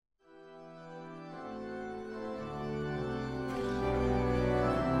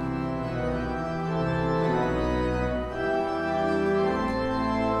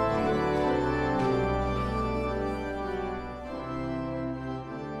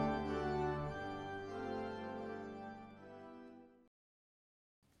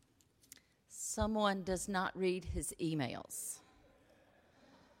someone does not read his emails,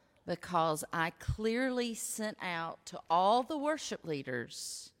 because I clearly sent out to all the worship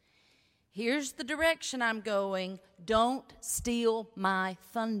leaders, here's the direction I'm going, don't steal my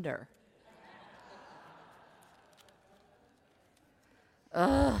thunder.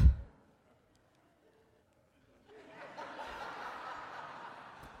 Ugh.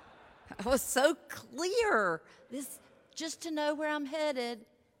 I was so clear. This, just to know where I'm headed.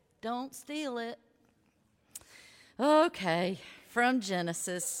 Don't steal it. Okay, from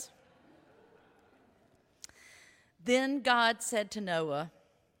Genesis. Then God said to Noah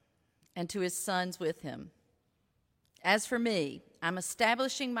and to his sons with him, "As for me, I'm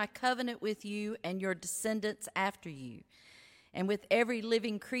establishing my covenant with you and your descendants after you, and with every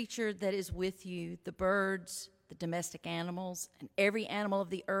living creature that is with you, the birds, the domestic animals, and every animal of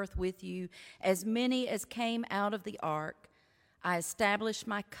the earth with you, as many as came out of the ark. I establish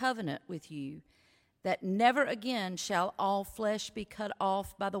my covenant with you, that never again shall all flesh be cut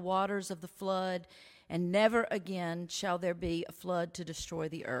off by the waters of the flood, and never again shall there be a flood to destroy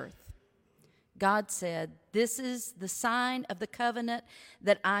the earth." God said, "This is the sign of the covenant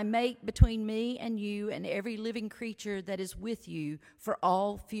that I make between me and you and every living creature that is with you for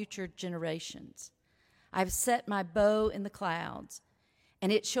all future generations. I've set my bow in the clouds,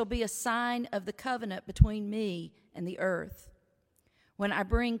 and it shall be a sign of the covenant between me and the earth. When I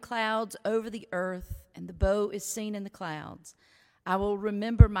bring clouds over the earth and the bow is seen in the clouds, I will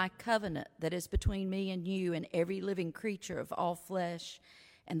remember my covenant that is between me and you and every living creature of all flesh,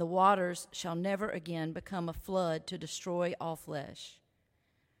 and the waters shall never again become a flood to destroy all flesh.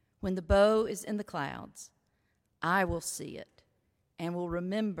 When the bow is in the clouds, I will see it and will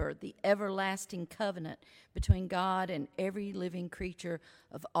remember the everlasting covenant between God and every living creature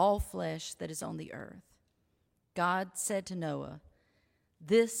of all flesh that is on the earth." God said to Noah,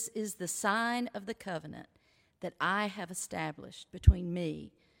 "This is the sign of the covenant that I have established between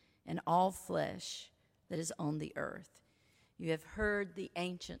me and all flesh that is on the earth." You have heard the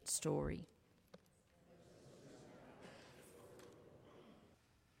ancient story.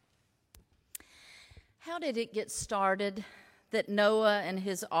 How did it get started that Noah and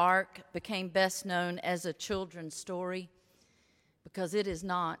his ark became best known as a children's story? Because it is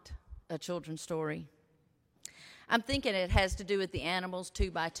not a children's story. I'm thinking it has to do with the animals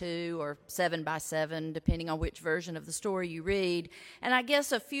 2 by 2 or 7 by 7, depending on which version of the story you read. And I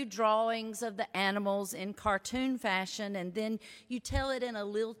guess a few drawings of the animals in cartoon fashion, and then you tell it in a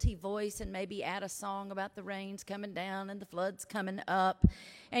lilty voice and maybe add a song about the rains coming down and the floods coming up,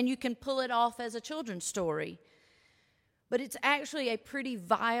 and you can pull it off as a children's story. But it's actually a pretty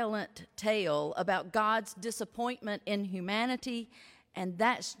violent tale about God's disappointment in humanity, and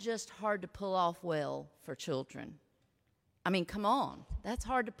that's just hard to pull off well for children. I mean, come on, that's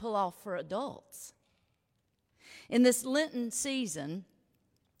hard to pull off for adults. In this Lenten season,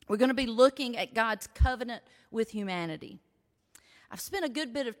 we're going to be looking at God's covenant with humanity. I've spent a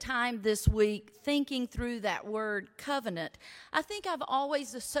good bit of time this week thinking through that word covenant. I think I've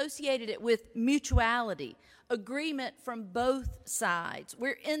always associated it with mutuality, agreement from both sides.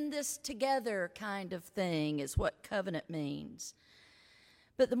 We're in this together kind of thing is what covenant means.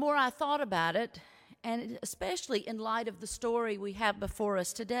 But the more I thought about it, and especially in light of the story we have before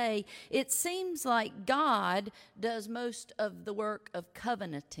us today, it seems like God does most of the work of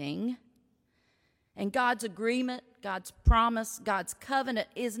covenanting. And God's agreement, God's promise, God's covenant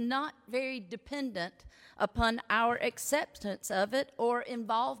is not very dependent upon our acceptance of it or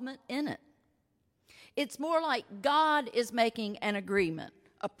involvement in it. It's more like God is making an agreement,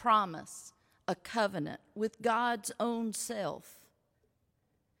 a promise, a covenant with God's own self.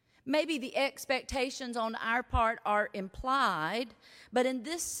 Maybe the expectations on our part are implied, but in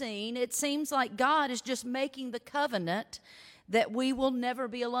this scene, it seems like God is just making the covenant that we will never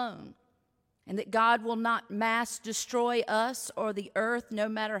be alone, and that God will not mass destroy us or the earth no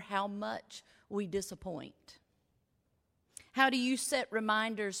matter how much we disappoint. How do you set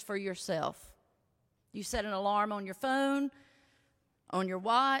reminders for yourself? You set an alarm on your phone, on your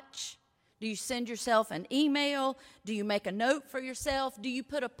watch? Do you send yourself an email? Do you make a note for yourself? Do you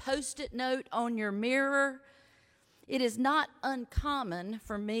put a Post-it note on your mirror? It is not uncommon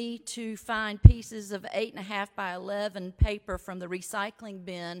for me to find pieces of 8.5 by 11 paper from the recycling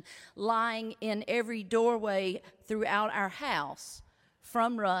bin lying in every doorway throughout our house,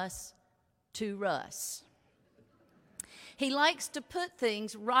 from Russ to Russ. He likes to put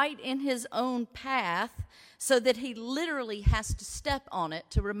things right in his own path so that he literally has to step on it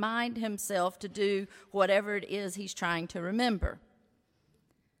to remind himself to do whatever it is he's trying to remember.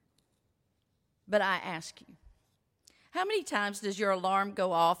 But I ask you, How many times does your alarm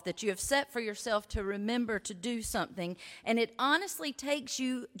go off that you have set for yourself to remember to do something, and it honestly takes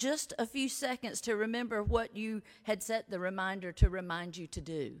you just a few seconds to remember what you had set the reminder to remind you to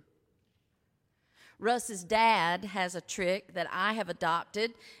do? Russ's dad has a trick that I have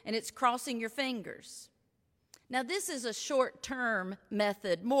adopted, and it's crossing your fingers. Now, this is a short-term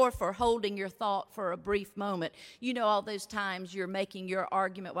method, more for holding your thought for a brief moment. You know, all those times you're making your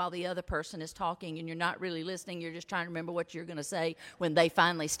argument while the other person is talking and you're not really listening. You're just trying to remember what you're going to say when they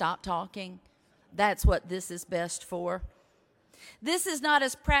finally stop talking. That's what this is best for. This is not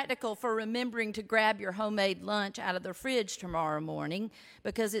as practical for remembering to grab your homemade lunch out of the fridge tomorrow morning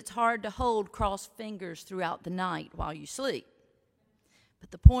because it's hard to hold crossed fingers throughout the night while you sleep.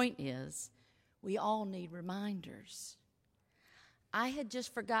 But the point is, we all need reminders. I had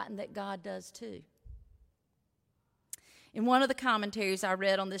just forgotten that God does too. In one of the commentaries I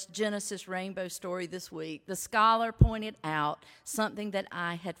read on this Genesis rainbow story this week, the scholar pointed out something that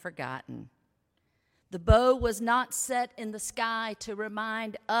I had forgotten. The bow was not set in the sky to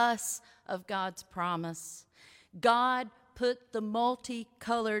remind us of God's promise. God put the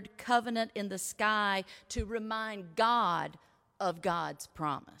multicolored covenant in the sky to remind God of God's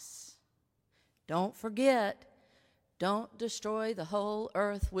promise. Don't forget, don't destroy the whole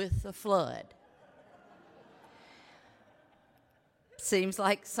earth with the flood. Seems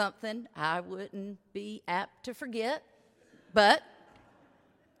like something I wouldn't be apt to forget, but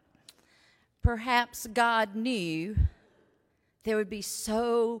perhaps God knew there would be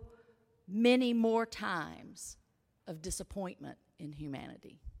so many more times of disappointment in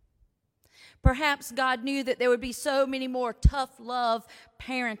humanity. Perhaps God knew that there would be so many more tough love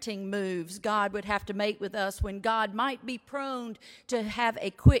parenting moves God would have to make with us when God might be prone to have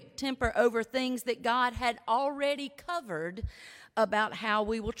a quick temper over things that God had already covered about how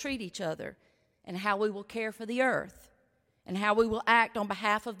we will treat each other and how we will care for the earth and how we will act on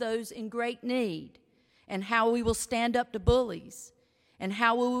behalf of those in great need and how we will stand up to bullies and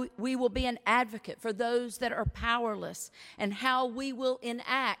how we will be an advocate for those that are powerless and how we will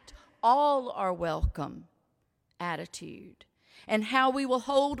enact all are welcome attitude, and how we will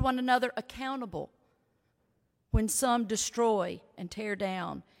hold one another accountable when some destroy and tear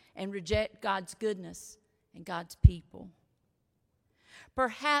down and reject God's goodness and God's people.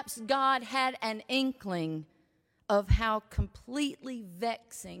 Perhaps God had an inkling of how completely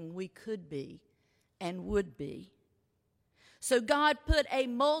vexing we could be and would be. So God put a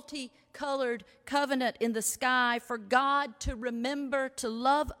multicolored covenant in the sky for God to remember to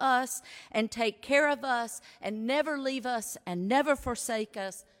love us and take care of us and never leave us and never forsake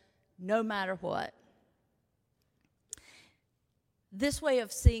us, no matter what. This way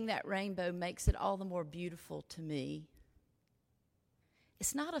of seeing that rainbow makes it all the more beautiful to me.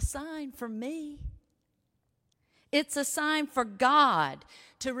 It's not a sign for me. It's a sign for God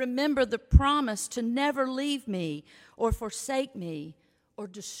to remember the promise to never leave me or forsake me or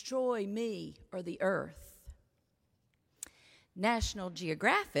destroy me or the earth. National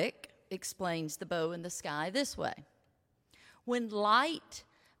Geographic explains the bow in the sky this way. When light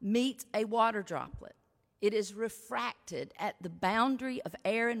meets a water droplet, it is refracted at the boundary of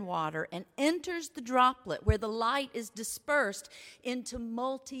air and water and enters the droplet where the light is dispersed into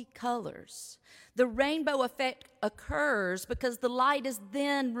multicolors. The rainbow effect occurs because the light is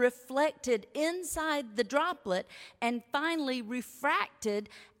then reflected inside the droplet and finally refracted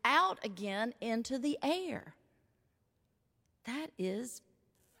out again into the air. That is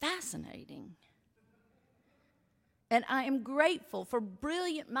fascinating. And I am grateful for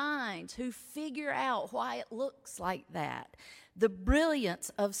brilliant minds who figure out why it looks like that. The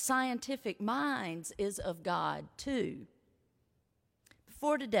brilliance of scientific minds is of God, too.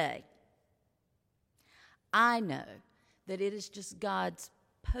 For today, I know that it is just God's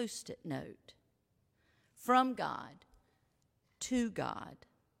post-it note. From God, to God.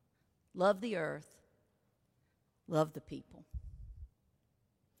 Love the earth. Love the people.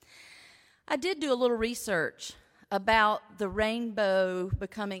 I did do a little research about the rainbow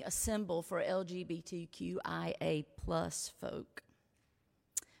becoming a symbol for LGBTQIA+ folk.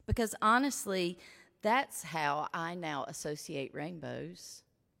 Because honestly, that's how I now associate rainbows.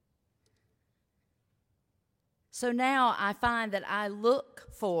 So now I find that I look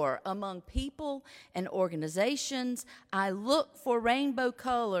for, among people and organizations, I look for rainbow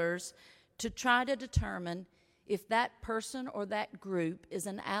colors to try to determine if that person or that group is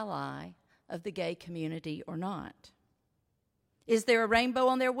an ally of the gay community or not. Is there a rainbow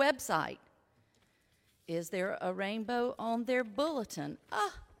on their website? Is there a rainbow on their bulletin?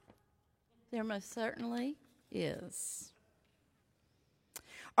 There most certainly is.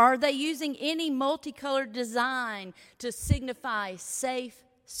 Are they using any multicolored design to signify safe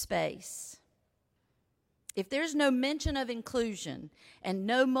space? If there's no mention of inclusion and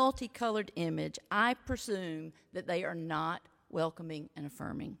no multicolored image, I presume that they are not welcoming and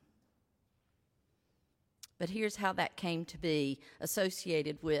affirming. But here's how that came to be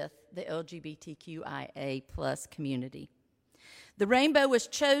associated with the LGBTQIA plus community. The rainbow was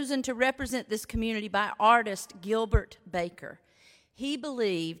chosen to represent this community by artist Gilbert Baker. He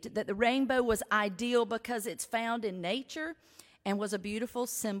believed that the rainbow was ideal because it's found in nature and was a beautiful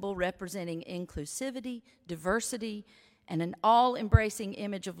symbol representing inclusivity, diversity, and an all-embracing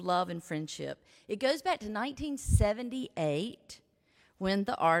image of love and friendship. It goes back to 1978 when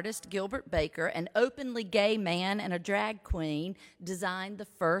the artist Gilbert Baker, an openly gay man and a drag queen, designed the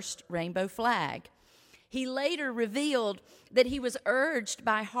first rainbow flag. He later revealed that he was urged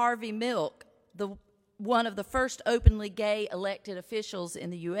by Harvey Milk, one of the first openly gay elected officials in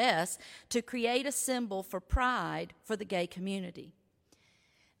the U.S., to create a symbol for pride for the gay community.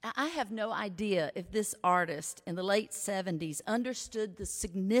 Now, I have no idea if this artist in the late 70s understood the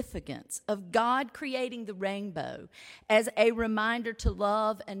significance of God creating the rainbow as a reminder to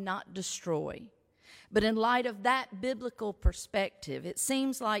love and not destroy. But in light of that biblical perspective, it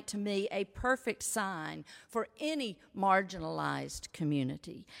seems like to me a perfect sign for any marginalized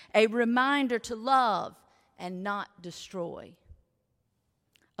community, a reminder to love and not destroy.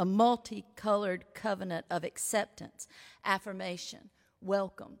 A multicolored covenant of acceptance, affirmation,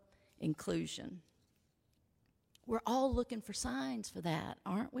 welcome, inclusion. We're all looking for signs for that,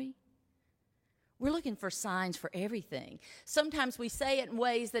 aren't we? We're looking for signs for everything. Sometimes we say it in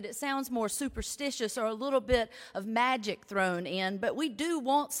ways that it sounds more superstitious or a little bit of magic thrown in, but we do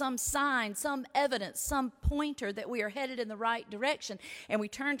want some sign, some evidence, some pointer that we are headed in the right direction. And we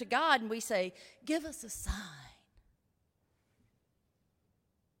turn to God and we say, give us a sign.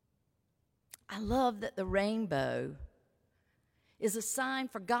 I love that the rainbow is a sign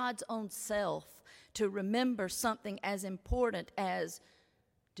for God's own self to remember something as important as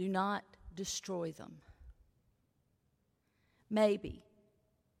do not destroy them. Maybe,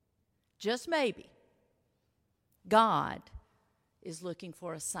 just maybe, God is looking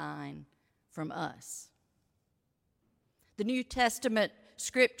for a sign from us. The New Testament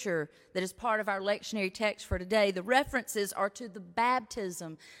scripture that is part of our lectionary text for today, the references are to the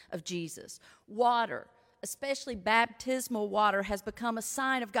baptism of Jesus. Water, especially baptismal water, has become a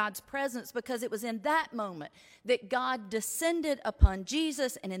sign of God's presence because it was in that moment that God descended upon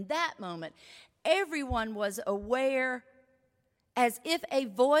Jesus, and in that moment, everyone was aware, as if a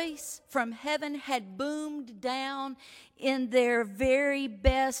voice from heaven had boomed down in their very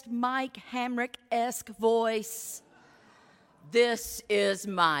best Mike Hamrick-esque voice. This is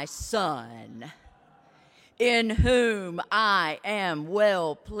my son, in whom I am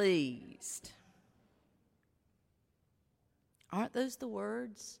well pleased. Aren't those the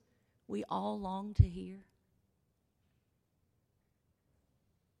words we all long to hear?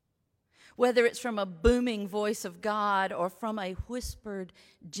 Whether it's from a booming voice of God or from a whispered,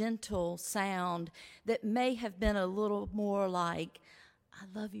 gentle sound that may have been a little more like, I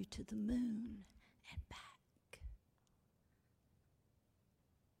love you to the moon and back.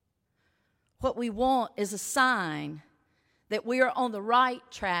 What we want is a sign that we are on the right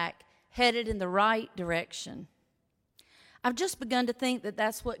track, headed in the right direction. I've just begun to think that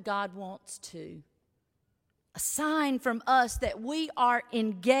that's what God wants too. A sign from us that we are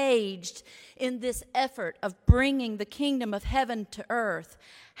engaged in this effort of bringing the kingdom of heaven to earth.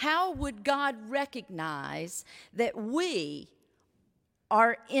 How would God recognize that we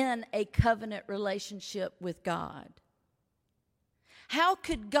are in a covenant relationship with God? How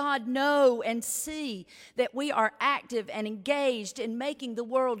could God know and see that we are active and engaged in making the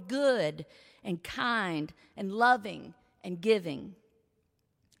world good and kind and loving and giving?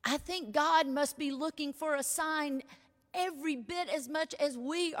 I think God must be looking for a sign every bit as much as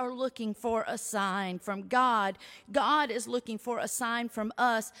we are looking for a sign from God. God is looking for a sign from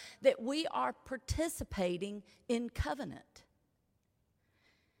us that we are participating in covenant.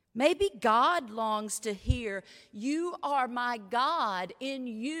 Maybe God longs to hear, you are my God, in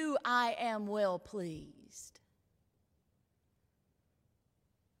you I am well pleased.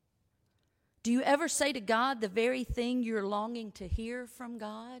 Do you ever say to God the very thing you're longing to hear from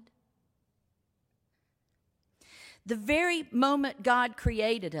God? The very moment God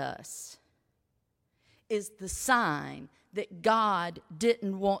created us is the sign that God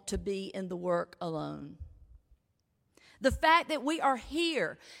didn't want to be in the work alone. The fact that we are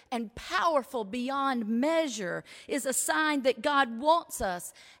here and powerful beyond measure is a sign that God wants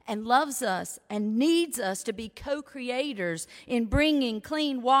us and loves us and needs us to be co-creators in bringing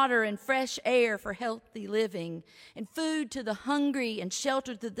clean water and fresh air for healthy living, and food to the hungry and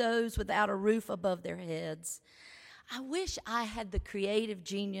shelter to those without a roof above their heads. I wish I had the creative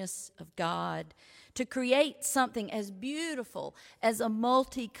genius of God to create something as beautiful as a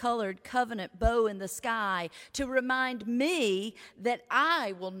multicolored covenant bow in the sky to remind me that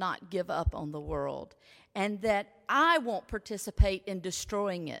I will not give up on the world and that I won't participate in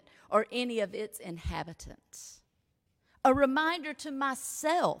destroying it or any of its inhabitants. A reminder to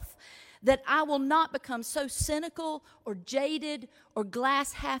myself that I will not become so cynical or jaded or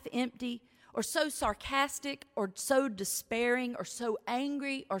glass half empty or so sarcastic or so despairing or so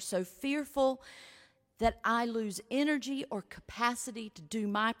angry or so fearful that I lose energy or capacity to do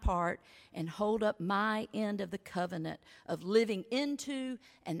my part and hold up my end of the covenant of living into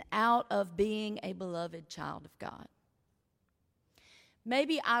and out of being a beloved child of God.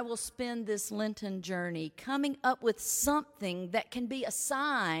 Maybe I will spend this Lenten journey coming up with something that can be a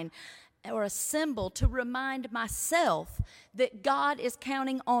sign or a symbol to remind myself that God is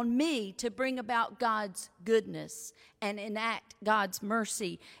counting on me to bring about God's goodness and enact God's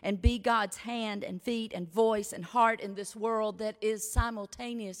mercy and be God's hand and feet and voice and heart in this world that is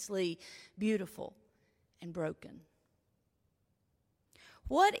simultaneously beautiful and broken.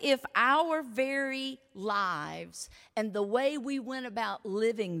 What if our very lives and the way we went about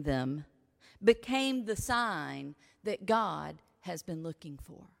living them became the sign that God has been looking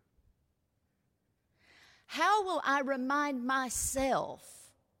for? How will I remind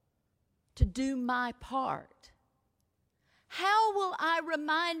myself to do my part? How will I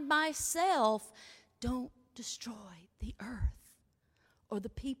remind myself, don't destroy the earth or the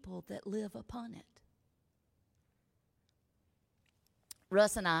people that live upon it?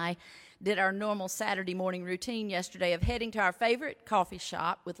 Russ and I did our normal Saturday morning routine yesterday of heading to our favorite coffee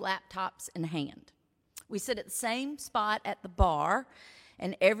shop with laptops in hand. We sit at the same spot at the bar,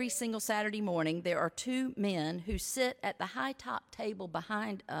 and every single Saturday morning, there are two men who sit at the high top table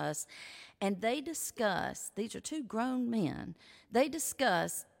behind us, and they discuss, these are two grown men, they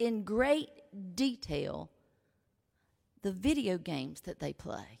discuss in great detail the video games that they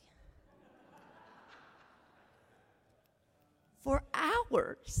play. For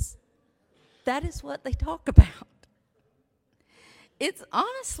hours. That is what they talk about. It's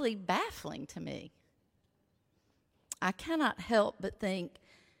honestly baffling to me. I cannot help but think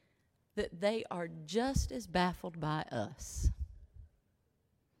that they are just as baffled by us.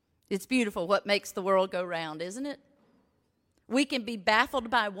 It's beautiful what makes the world go round, isn't it? We can be baffled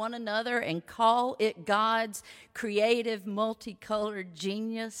by one another and call it God's creative, multicolored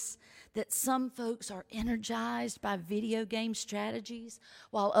genius, that some folks are energized by video game strategies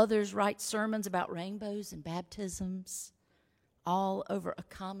while others write sermons about rainbows and baptisms, all over a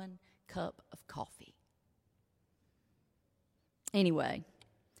common cup of coffee. Anyway,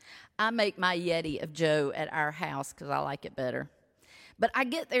 I make my Yeti of Joe at our house because I like it better. But I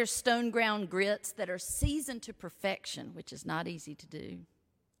get their stone ground grits that are seasoned to perfection, which is not easy to do.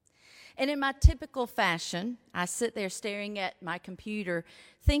 And in my typical fashion, I sit there staring at my computer,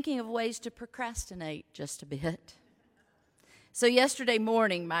 thinking of ways to procrastinate just a bit. So yesterday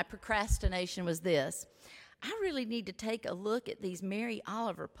morning, my procrastination was this. I really need to take a look at these Mary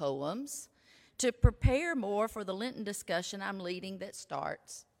Oliver poems to prepare more for the Lenten discussion I'm leading that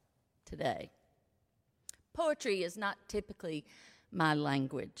starts today. Poetry is not typically my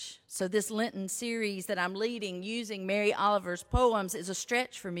language. So this Lenten series that I'm leading using Mary Oliver's poems is a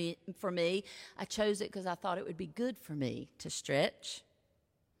stretch for me. I chose it because I thought it would be good for me to stretch.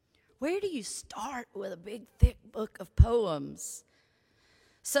 Where do you start with a big, thick book of poems?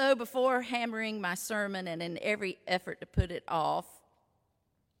 So before hammering my sermon, and in every effort to put it off,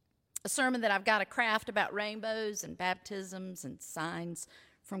 a sermon that I've got to craft about rainbows and baptisms and signs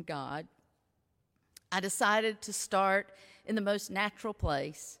from God, I decided to start in the most natural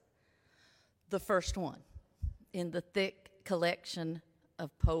place, the first one, in the thick collection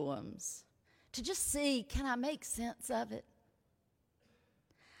of poems, to just see, can I make sense of it?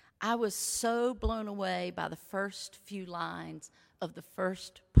 I was so blown away by the first few lines of the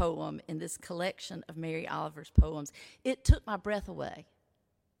first poem in this collection of Mary Oliver's poems. It took my breath away,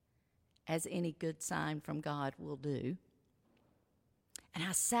 as any good sign from God will do. And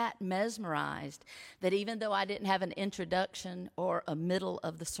I sat mesmerized that even though I didn't have an introduction or a middle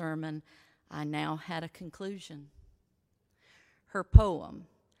of the sermon, I now had a conclusion. Her poem,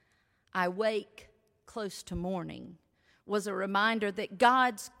 I Wake Close to Morning, was a reminder that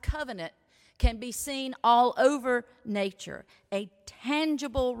God's covenant can be seen all over nature, a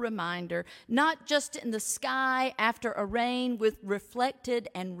tangible reminder, not just in the sky after a rain with reflected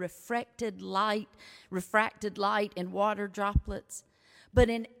and refracted light in water droplets, but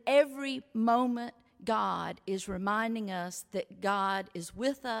in every moment God is reminding us that God is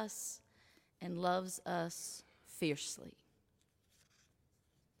with us and loves us fiercely.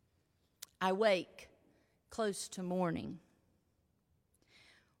 I wake close to morning.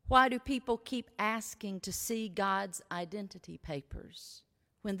 Why do people keep asking to see God's identity papers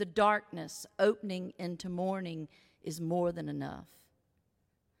when the darkness opening into morning is more than enough?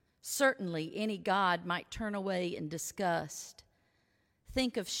 Certainly, any God might turn away in disgust.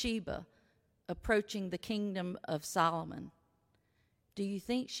 Think of Sheba approaching the kingdom of Solomon. Do you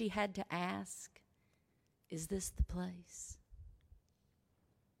think she had to ask, "Is this the place?"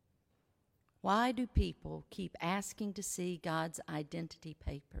 Why do people keep asking to see God's identity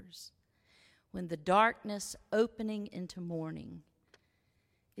papers when the darkness opening into morning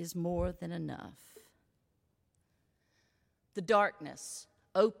is more than enough? The darkness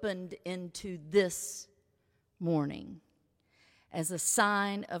opened into this morning as a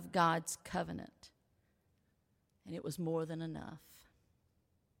sign of God's covenant, and it was more than enough.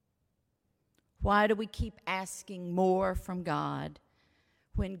 Why do we keep asking more from God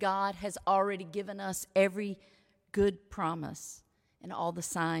when God has already given us every good promise and all the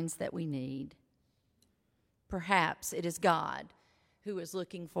signs that we need? Perhaps it is God who is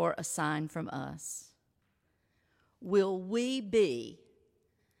looking for a sign from us. Will we be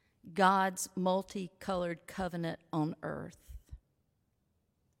God's multicolored covenant on earth,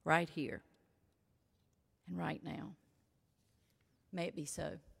 right here and right now? May it be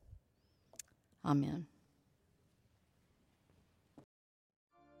so. Amen.